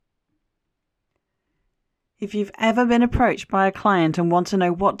If you've ever been approached by a client and want to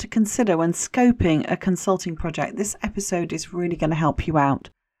know what to consider when scoping a consulting project, this episode is really going to help you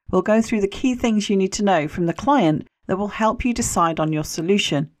out. We'll go through the key things you need to know from the client that will help you decide on your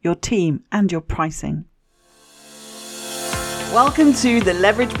solution, your team, and your pricing. Welcome to the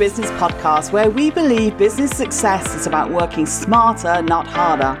Leverage Business Podcast, where we believe business success is about working smarter, not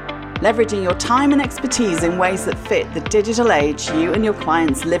harder, leveraging your time and expertise in ways that fit the digital age you and your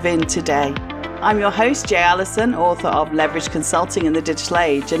clients live in today. I'm your host, Jay Allison, author of Leverage Consulting in the Digital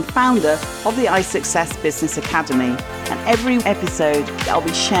Age and founder of the iSuccess Business Academy. And every episode, I'll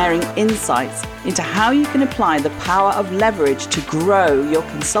be sharing insights into how you can apply the power of leverage to grow your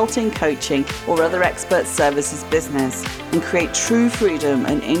consulting, coaching, or other expert services business and create true freedom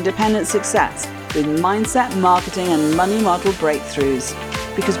and independent success with mindset, marketing, and money model breakthroughs.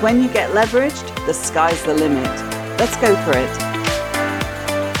 Because when you get leveraged, the sky's the limit. Let's go for it.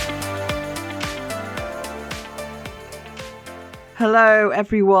 Hello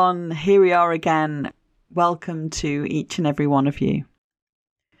everyone, here we are again. Welcome to each and every one of you.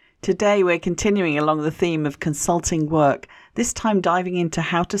 Today we're continuing along the theme of consulting work, this time diving into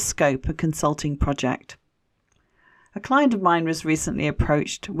how to scope a consulting project. A client of mine was recently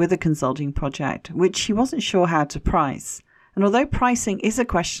approached with a consulting project which she wasn't sure how to price. And although pricing is a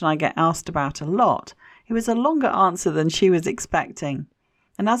question I get asked about a lot, it was a longer answer than she was expecting.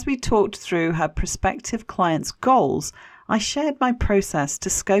 And as we talked through her prospective client's goals, I shared my process to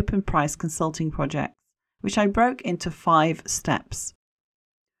scope and price consulting projects, which I broke into 5 steps.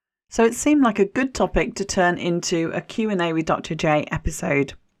 So it seemed like a good topic to turn into a Q&A with Dr. J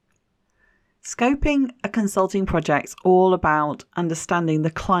episode. Scoping a consulting project's all about understanding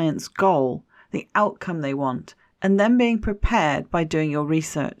the client's goal, the outcome they want, and then being prepared by doing your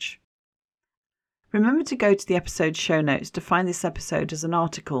research. Remember to go to the episode show notes to find this episode as an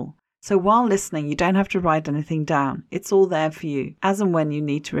article. So while listening, you don't have to write anything down. It's all there for you, as and when you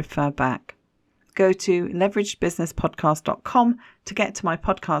need to refer back. Go to leveragebusinesspodcast.com to get to my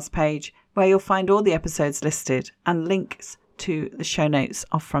podcast page, where you'll find all the episodes listed, and links to the show notes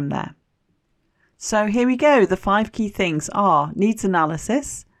are from there. So here we go. The 5 key things are needs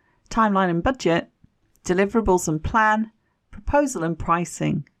analysis, timeline and budget, deliverables and plan, proposal and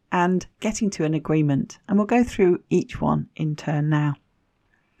pricing, and getting to an agreement. And we'll go through each one in turn now.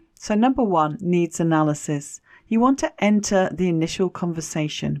 So number 1, needs analysis. You want to enter the initial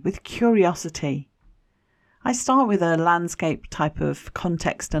conversation with curiosity. I start with a landscape type of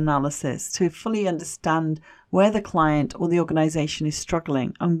context analysis to fully understand where the client or the organization is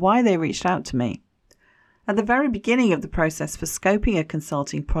struggling and why they reached out to me. At the very beginning of the process for scoping a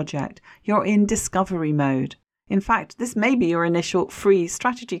consulting project, you're in discovery mode. In fact, this may be your initial free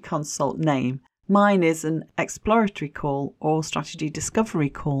strategy consult name. Mine is an exploratory call or strategy discovery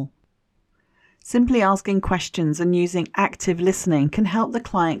call. Simply asking questions and using active listening can help the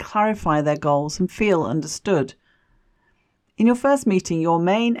client clarify their goals and feel understood. In your first meeting, your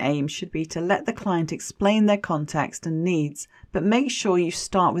main aim should be to let the client explain their context and needs, but make sure you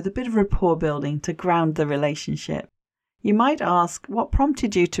start with a bit of rapport building to ground the relationship. You might ask, what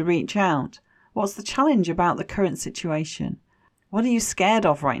prompted you to reach out? What's the challenge about the current situation? What are you scared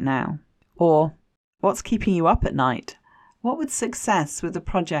of right now? Or, what's keeping you up at night? What would success with the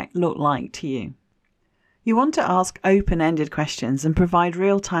project look like to you? You want to ask open-ended questions and provide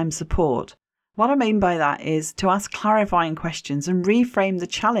real-time support. What I mean by that is to ask clarifying questions and reframe the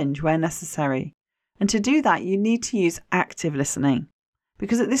challenge where necessary. And to do that, you need to use active listening.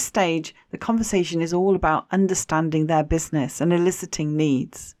 Because at this stage, the conversation is all about understanding their business and eliciting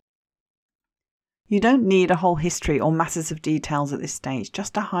needs. You don't need a whole history or masses of details at this stage,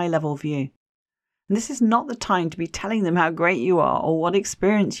 just a high-level view. And this is not the time to be telling them how great you are or what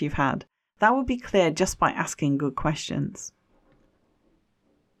experience you've had. That will be clear just by asking good questions.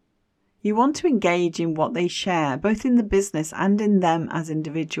 You want to engage in what they share, both in the business and in them as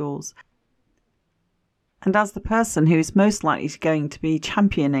individuals, and as the person who is most likely going to be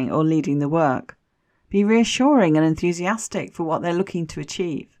championing or leading the work. Be reassuring and enthusiastic for what they're looking to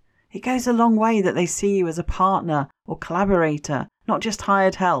achieve. It goes a long way that they see you as a partner or collaborator, not just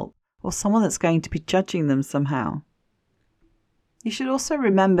hired help, or someone that's going to be judging them somehow. You should also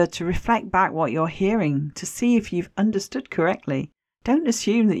remember to reflect back what you're hearing to see if you've understood correctly. Don't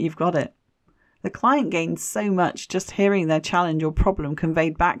assume that you've got it. The client gains so much just hearing their challenge or problem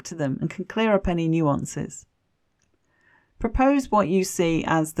conveyed back to them and can clear up any nuances. Propose what you see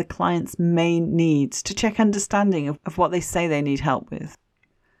as the client's main needs to check understanding of what they say they need help with.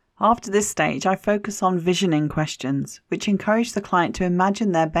 After this stage, I focus on visioning questions, which encourage the client to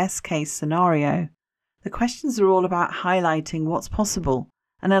imagine their best case scenario. The questions are all about highlighting what's possible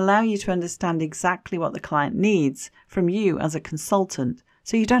and allow you to understand exactly what the client needs from you as a consultant,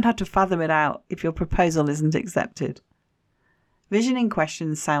 so you don't have to fathom it out if your proposal isn't accepted. Visioning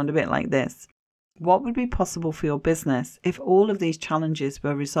questions sound a bit like this. What would be possible for your business if all of these challenges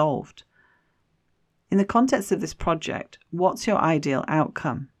were resolved? In the context of this project, what's your ideal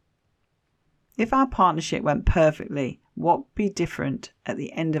outcome? If our partnership went perfectly, what would be different at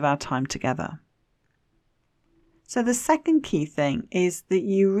the end of our time together? So the second key thing is that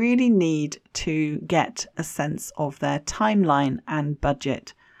you really need to get a sense of their timeline and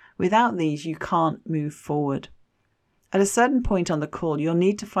budget. Without these, you can't move forward. At a certain point on the call, you'll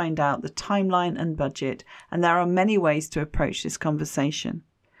need to find out the timeline and budget, and there are many ways to approach this conversation.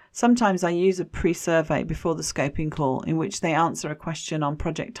 Sometimes I use a pre-survey before the scoping call in which they answer a question on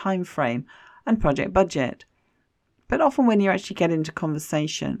project timeframe and project budget. But often when you actually get into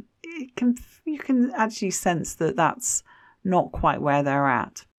conversation, you can actually sense that that's not quite where they're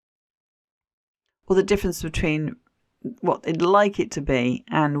at, or the difference between what they'd like it to be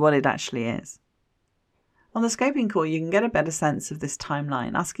and what it actually is. On the scoping call, you can get a better sense of this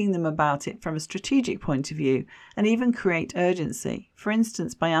timeline, asking them about it from a strategic point of view, and even create urgency. For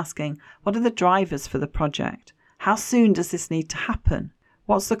instance, by asking, what are the drivers for the project? How soon does this need to happen?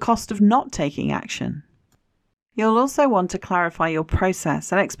 What's the cost of not taking action? You'll also want to clarify your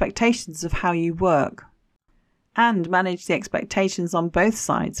process and expectations of how you work, and manage the expectations on both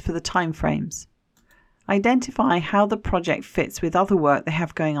sides for the timeframes. Identify how the project fits with other work they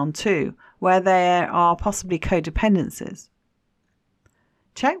have going on too, where there are possibly codependencies.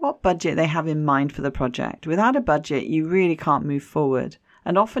 Check what budget they have in mind for the project. Without a budget, you really can't move forward,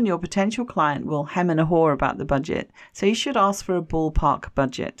 and often your potential client will hem and haw about the budget, so you should ask for a ballpark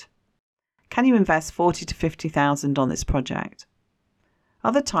budget. Can you invest $40,000 to $50,000 on this project?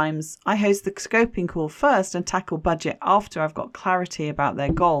 Other times, I host the scoping call first and tackle budget after I've got clarity about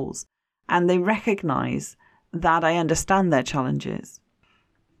their goals, and they recognise that I understand their challenges.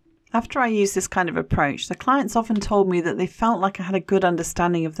 After I use this kind of approach, the clients often told me that they felt like I had a good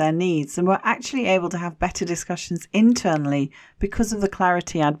understanding of their needs and were actually able to have better discussions internally because of the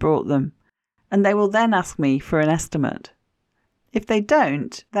clarity I'd brought them. And they will then ask me for an estimate. If they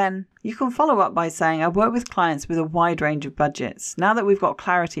don't, then you can follow up by saying, I work with clients with a wide range of budgets. Now that we've got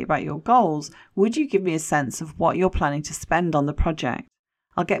clarity about your goals, would you give me a sense of what you're planning to spend on the project?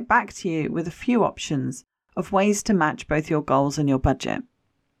 I'll get back to you with a few options of ways to match both your goals and your budget.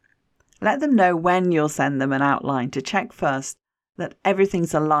 Let them know when you'll send them an outline to check first that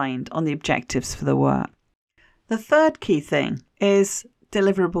everything's aligned on the objectives for the work. The third key thing is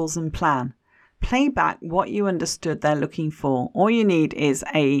deliverables and plan. Play back what you understood they're looking for. All you need is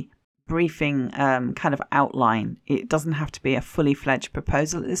a briefing kind of outline. It doesn't have to be a fully fledged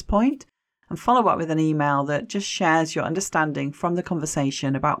proposal at this point. And follow up with an email that just shares your understanding from the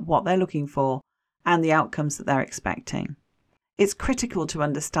conversation about what they're looking for and the outcomes that they're expecting. It's critical to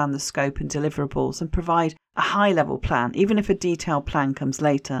understand the scope and deliverables and provide a high-level plan, even if a detailed plan comes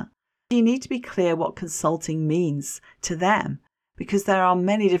later. You need to be clear what consulting means to them, because there are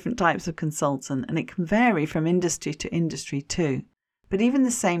many different types of consultant and it can vary from industry to industry too. But even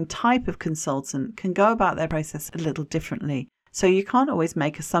the same type of consultant can go about their process a little differently. So you can't always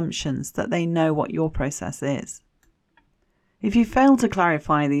make assumptions that they know what your process is. If you fail to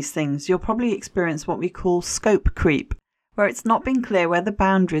clarify these things, you'll probably experience what we call scope creep, where it's not been clear where the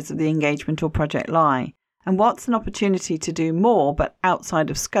boundaries of the engagement or project lie, and what's an opportunity to do more but outside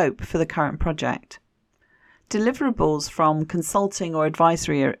of scope for the current project. Deliverables from consulting or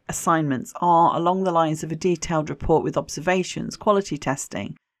advisory assignments are along the lines of a detailed report with observations, quality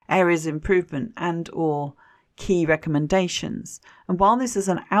testing, areas of improvement and/or key recommendations. And while this is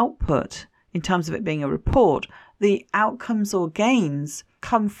an output in terms of it being a report, the outcomes or gains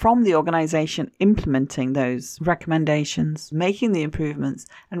come from the organisation implementing those recommendations, making the improvements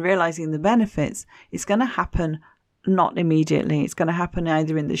and realising the benefits. Is going to happen not immediately. It's going to happen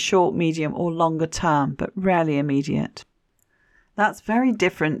either in the short, medium or longer term, but rarely immediate. That's very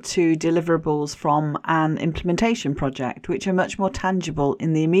different to deliverables from an implementation project, which are much more tangible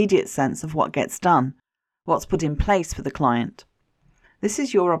in the immediate sense of what gets done, what's put in place for the client. This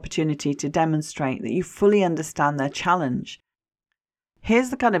is your opportunity to demonstrate that you fully understand their challenge. Here's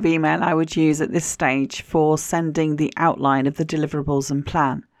the kind of email I would use at this stage for sending the outline of the deliverables and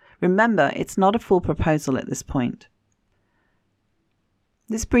plan. Remember, it's not a full proposal at this point.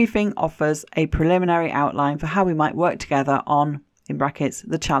 This briefing offers a preliminary outline for how we might work together on, in brackets,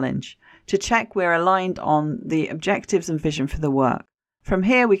 the challenge, to check we're aligned on the objectives and vision for the work. From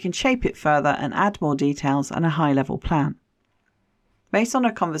here, we can shape it further and add more details and a high-level plan. Based on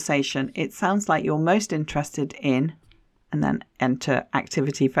our conversation, it sounds like you're most interested in and then enter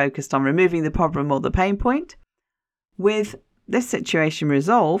activity focused on removing the problem or the pain point. With this situation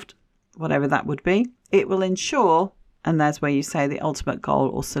resolved, whatever that would be, it will ensure, and there's where you say the ultimate goal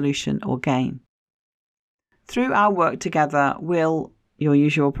or solution or gain. Through our work together, we'll, your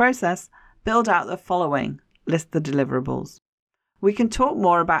usual process, build out the following, list the deliverables. We can talk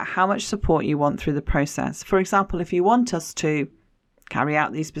more about how much support you want through the process. For example, if you want us to carry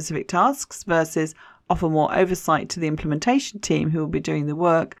out these specific tasks versus offer more oversight to the implementation team who will be doing the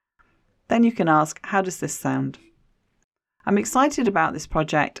work, then you can ask, how does this sound? I'm excited about this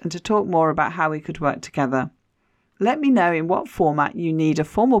project and to talk more about how we could work together. Let me know in what format you need a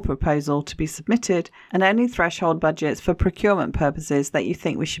formal proposal to be submitted and any threshold budgets for procurement purposes that you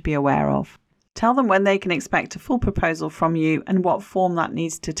think we should be aware of. Tell them when they can expect a full proposal from you and what form that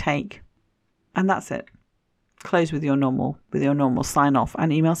needs to take. And that's it. Close with your normal sign off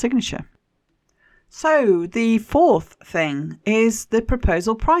and email signature. So the fourth thing is the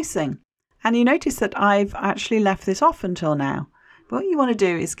proposal pricing. And you notice that I've actually left this off until now. But what you want to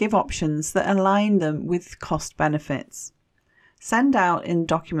do is give options that align them with cost benefits. Send out in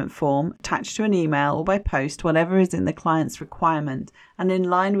document form, attached to an email or by post, whatever is in the client's requirement and in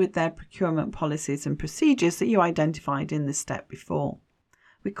line with their procurement policies and procedures that you identified in this step before.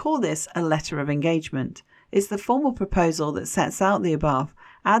 We call this a letter of engagement. It's the formal proposal that sets out the above,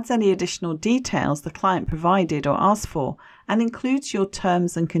 adds any additional details the client provided or asked for, and includes your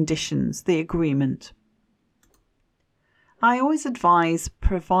terms and conditions, the agreement. I always advise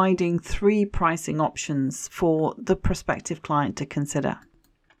providing 3 pricing options for the prospective client to consider.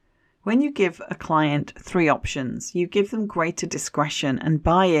 When you give a client 3 options, you give them greater discretion and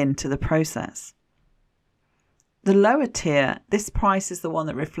buy-in to the process. The lower tier, this price is the one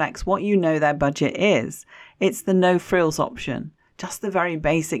that reflects what you know their budget is. It's the no frills option, just the very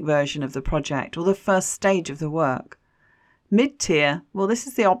basic version of the project or the first stage of the work. Mid-tier, well, this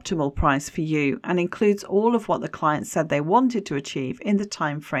is the optimal price for you and includes all of what the client said they wanted to achieve in the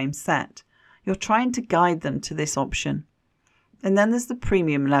time frame set. You're trying to guide them to this option. And then there's the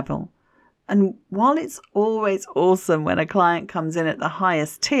premium level. And while it's always awesome when a client comes in at the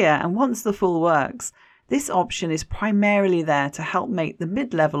highest tier and wants the full works, this option is primarily there to help make the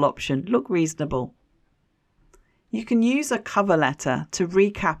mid-level option look reasonable. You can use a cover letter to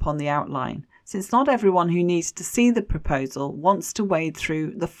recap on the outline, since not everyone who needs to see the proposal wants to wade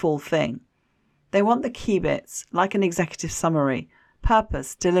through the full thing. They want the key bits, like an executive summary,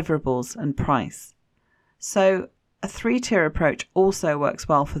 purpose, deliverables, and price. So a 3-tier approach also works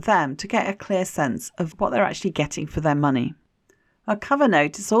well for them to get a clear sense of what they're actually getting for their money. A cover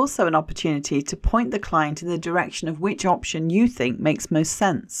note is also an opportunity to point the client in the direction of which option you think makes most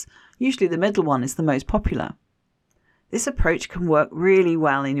sense. Usually the middle one is the most popular. This approach can work really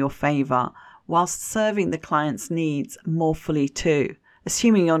well in your favour, whilst serving the client's needs more fully too,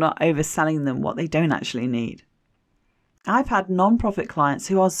 assuming you're not overselling them what they don't actually need. I've had non-profit clients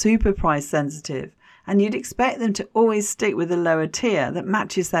who are super price sensitive, and you'd expect them to always stick with the lower tier that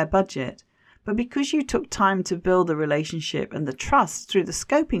matches their budget. But because you took time to build the relationship and the trust through the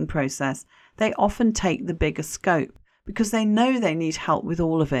scoping process, they often take the bigger scope because they know they need help with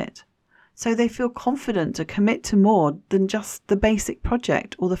all of it. So they feel confident to commit to more than just the basic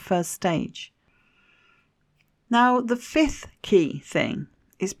project or the first stage. Now, the 5th key thing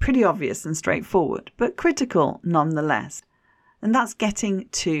is pretty obvious and straightforward, but critical nonetheless, and that's getting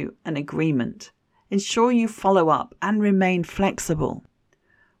to an agreement. Ensure you follow up and remain flexible.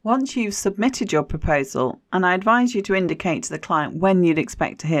 Once you've submitted your proposal, and I advise you to indicate to the client when you'd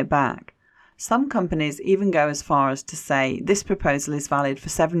expect to hear back. Some companies even go as far as to say this proposal is valid for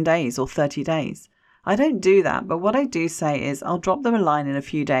 7 days or 30 days. I don't do that, but what I do say is I'll drop them a line in a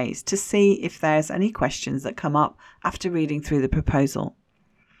few days to see if there's any questions that come up after reading through the proposal.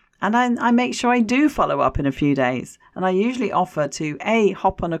 And I make sure I do follow up in a few days, and I usually offer to A,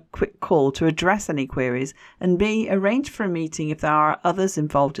 hop on a quick call to address any queries, and B, arrange for a meeting if there are others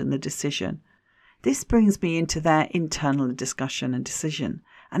involved in the decision. This brings me into their internal discussion and decision,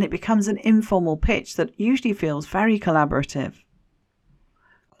 and it becomes an informal pitch that usually feels very collaborative.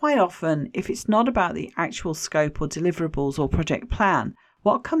 Quite often, if it's not about the actual scope or deliverables or project plan,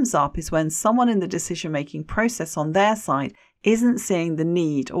 what comes up is when someone in the decision-making process on their side isn't seeing the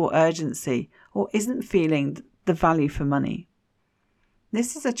need or urgency or isn't feeling the value for money.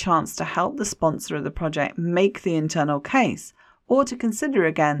 This is a chance to help the sponsor of the project make the internal case or to consider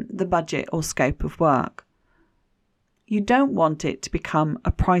again the budget or scope of work. You don't want it to become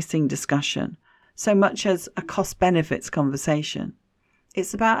a pricing discussion so much as a cost-benefits conversation.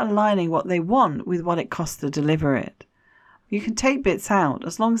 It's about aligning what they want with what it costs to deliver it. You can take bits out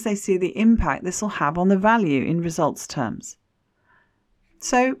as long as they see the impact this will have on the value in results terms.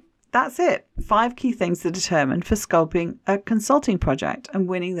 So that's it. 5 key things to determine for scoping a consulting project and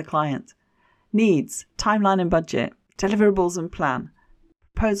winning the client. Needs, timeline and budget, deliverables and plan,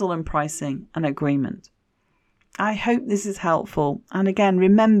 proposal and pricing, and agreement. I hope this is helpful. And again,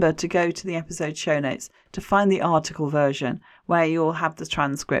 remember to go to the episode show notes to find the article version where you'll have the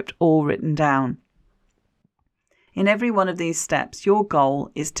transcript all written down. In every one of these steps, your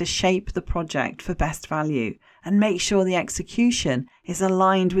goal is to shape the project for best value and make sure the execution is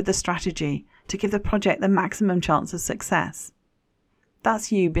aligned with the strategy to give the project the maximum chance of success.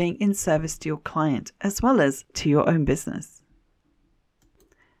 That's you being in service to your client as well as to your own business.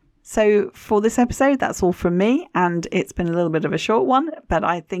 So for this episode, that's all from me, and it's been a little bit of a short one, but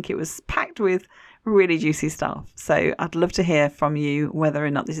I think it was packed with really juicy stuff. So I'd love to hear from you whether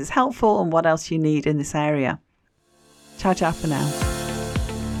or not this is helpful and what else you need in this area. Ciao, ciao for now.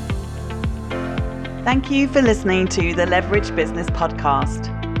 Thank you for listening to the Leverage Business Podcast.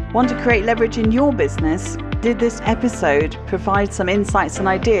 Want to create leverage in your business? Did this episode provide some insights and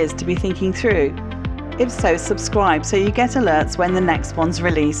ideas to be thinking through? If so, subscribe so you get alerts when the next one's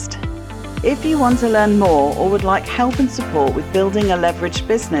released. If you want to learn more or would like help and support with building a leveraged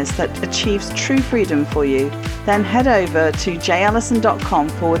business that achieves true freedom for you, then head over to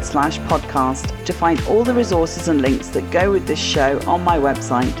jallison.com/podcast to find all the resources and links that go with this show on my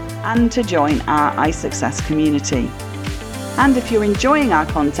website and to join our iSuccess community. And if you're enjoying our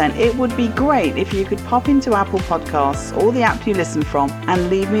content, it would be great if you could pop into Apple Podcasts or the app you listen from and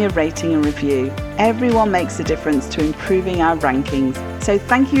leave me a rating and review. Everyone makes a difference to improving our rankings. So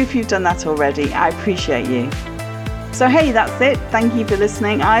thank you if you've done that already. I appreciate you. So hey, that's it. Thank you for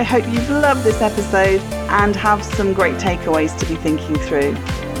listening. I hope you've loved this episode and have some great takeaways to be thinking through.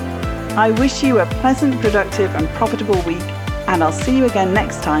 I wish you a pleasant, productive and profitable week, and I'll see you again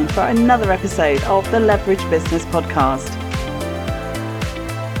next time for another episode of the Leverage Business Podcast.